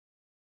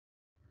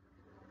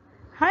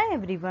Hi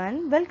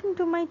everyone, welcome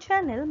to my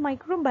channel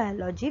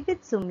Microbiology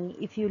with Sumi.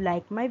 If you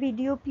like my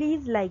video,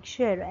 please like,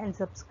 share and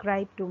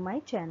subscribe to my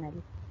channel.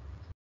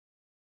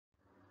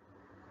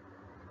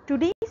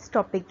 Today's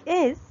topic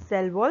is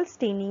cell wall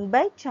staining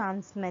by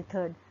chance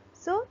method.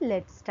 So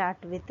let's start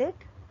with it.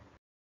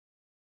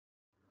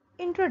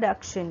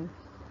 Introduction.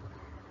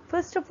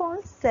 First of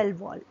all, cell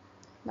wall.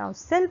 Now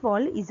cell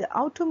wall is the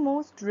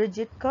outermost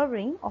rigid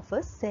covering of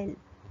a cell.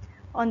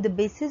 On the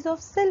basis of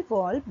cell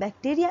wall,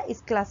 bacteria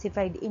is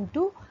classified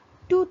into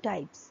two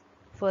types.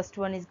 First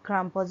one is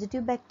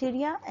gram-positive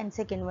bacteria and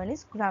second one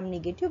is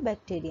gram-negative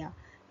bacteria.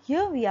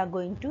 Here we are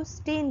going to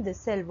stain the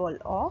cell wall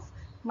of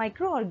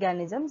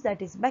microorganisms,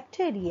 that is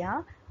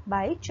bacteria,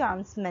 by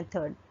chance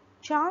method.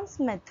 Chance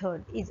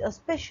method is a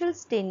special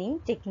staining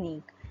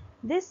technique.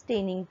 This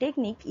staining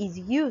technique is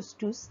used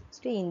to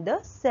stain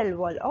the cell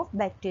wall of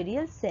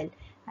bacterial cell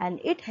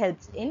and it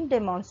helps in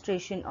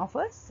demonstration of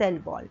a cell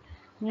wall.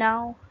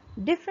 Now,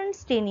 different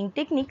staining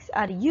techniques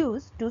are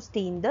used to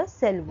stain the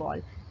cell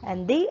wall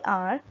and they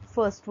are: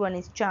 first one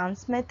is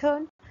chance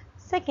method,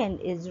 second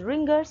is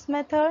Ringer's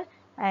method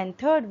and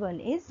third one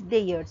is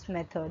Dyar's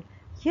method.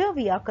 Here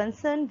we are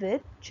concerned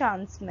with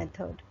chance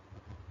method.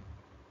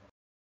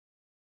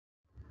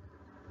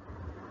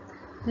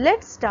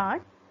 Let's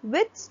start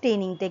with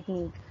staining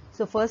technique.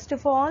 So first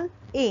of all,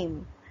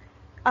 aim.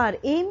 Our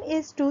aim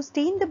is to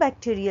stain the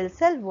bacterial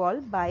cell wall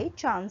by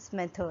chance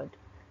method.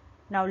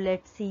 Now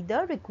let's see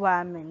the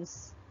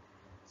requirements.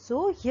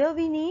 So here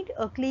we need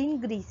a clean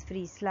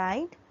grease-free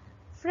slide,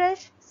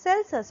 fresh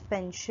cell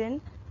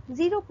suspension,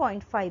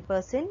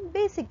 0.5%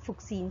 basic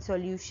fuchsine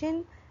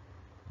solution,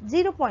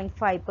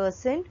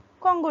 0.5%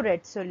 Congo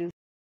red solution.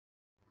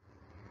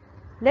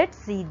 Let's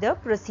see the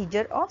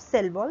procedure of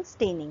cell wall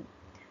staining.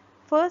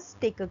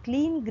 First, take a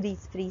clean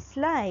grease-free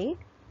slide,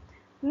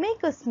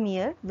 make a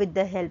smear with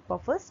the help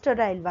of a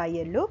sterile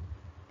wire loop,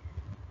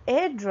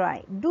 air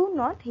dry, do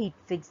not heat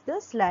fix the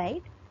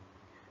slide.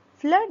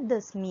 Flood the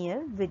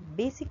smear with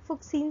basic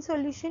fuchsine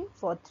solution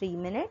for 3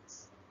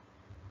 minutes.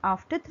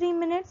 After 3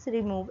 minutes,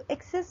 remove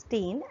excess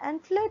stain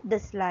and flood the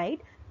slide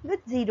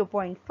with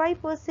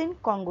 0.5%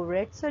 Congo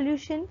red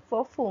solution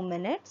for 4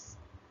 minutes.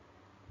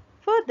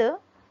 Further,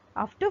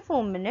 after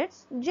 4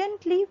 minutes,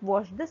 gently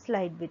wash the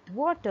slide with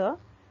water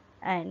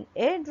and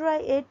air dry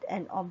it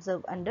and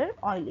observe under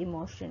oil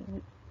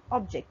immersion.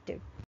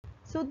 Objective.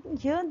 So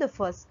here the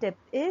first step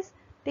is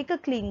take a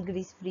clean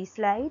grease-free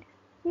slide,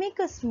 make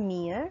a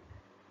smear,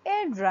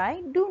 air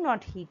dry, do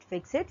not heat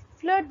fix it,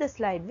 flood the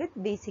slide with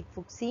basic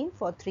fuchsine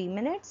for 3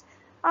 minutes.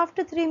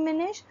 After 3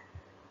 minutes,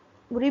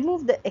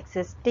 remove the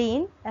excess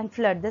stain and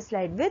flood the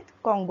slide with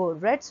Congo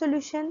red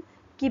solution.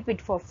 Keep it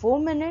for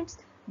 4 minutes,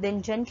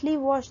 then gently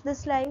wash the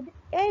slide,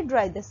 air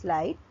dry the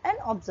slide and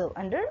observe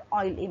under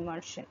oil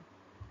immersion.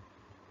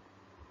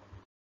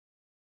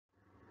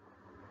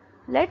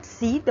 Let's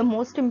see the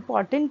most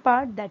important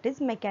part, that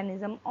is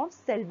mechanism of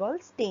cell wall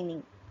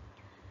staining.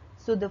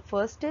 So the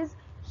first is,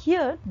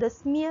 here the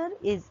smear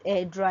is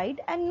air dried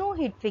and no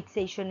heat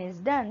fixation is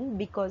done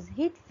because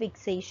heat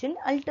fixation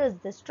alters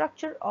the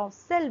structure of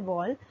cell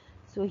wall.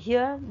 So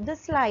here the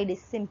slide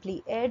is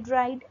simply air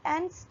dried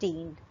and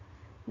stained.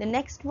 The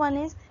next one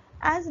is,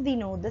 as we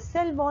know, the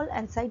cell wall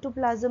and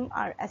cytoplasm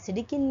are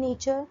acidic in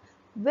nature,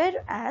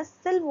 whereas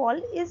cell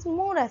wall is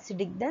more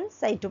acidic than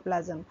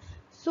cytoplasm.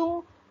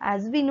 So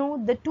as we know,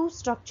 the two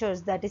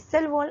structures, that is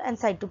cell wall and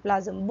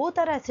cytoplasm, both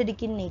are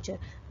acidic in nature.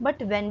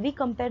 But when we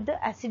compare the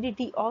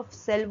acidity of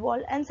cell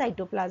wall and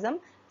cytoplasm,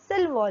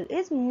 cell wall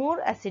is more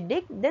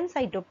acidic than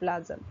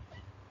cytoplasm.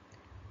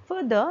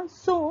 Further,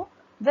 so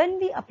when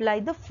we apply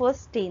the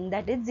first stain,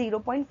 that is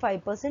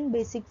 0.5%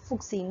 basic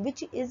fuchsine,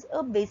 which is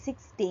a basic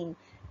stain,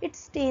 it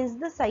stains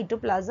the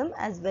cytoplasm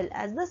as well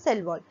as the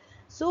cell wall.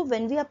 So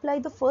when we apply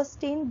the first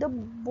stain, the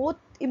both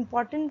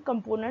important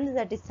components,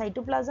 that is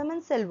cytoplasm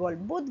and cell wall,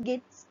 both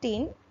get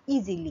stained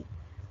easily.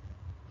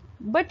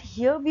 But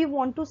here we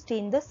want to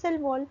stain the cell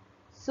wall,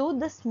 so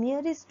the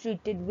smear is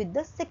treated with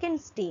the second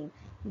stain,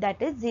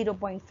 that is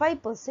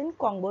 0.5%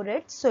 Congo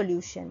red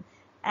solution.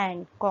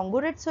 And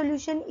Congo red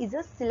solution is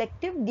a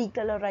selective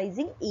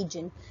decolorizing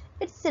agent.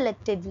 It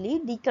selectively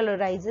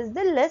decolorizes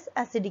the less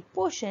acidic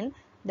portion,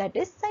 that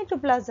is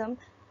cytoplasm,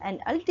 and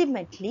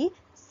ultimately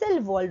cell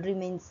wall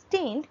remains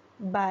stained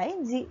by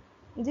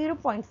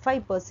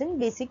 0.5%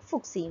 basic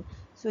fuchsine.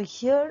 So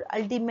here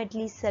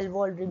ultimately cell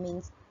wall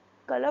remains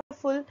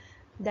colorful,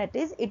 that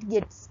is it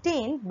gets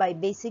stained by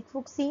basic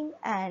fuchsine,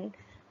 and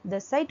the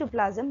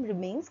cytoplasm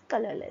remains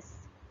colorless.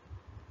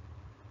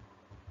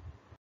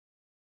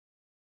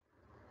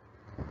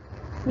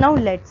 Now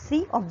let's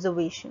see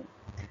observation.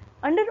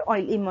 Under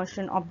oil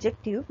immersion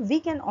objective, we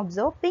can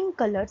observe pink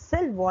colored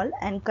cell wall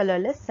and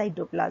colorless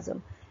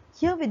cytoplasm.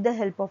 Here with the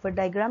help of a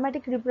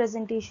diagrammatic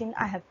representation,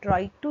 I have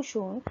tried to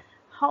show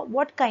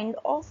what kind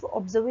of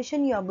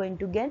observation you are going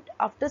to get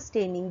after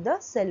staining the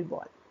cell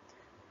wall.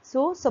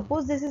 So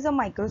suppose this is a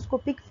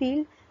microscopic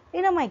field.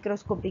 In a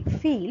microscopic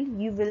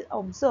field, you will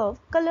observe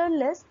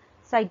colorless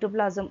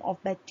cytoplasm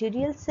of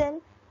bacterial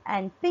cell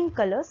and pink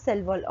color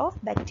cell wall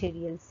of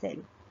bacterial cell.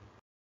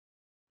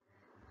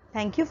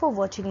 Thank you for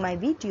watching my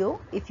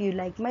video. If you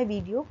like my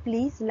video,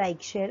 please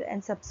like, share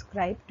and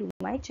subscribe to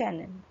my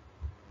channel.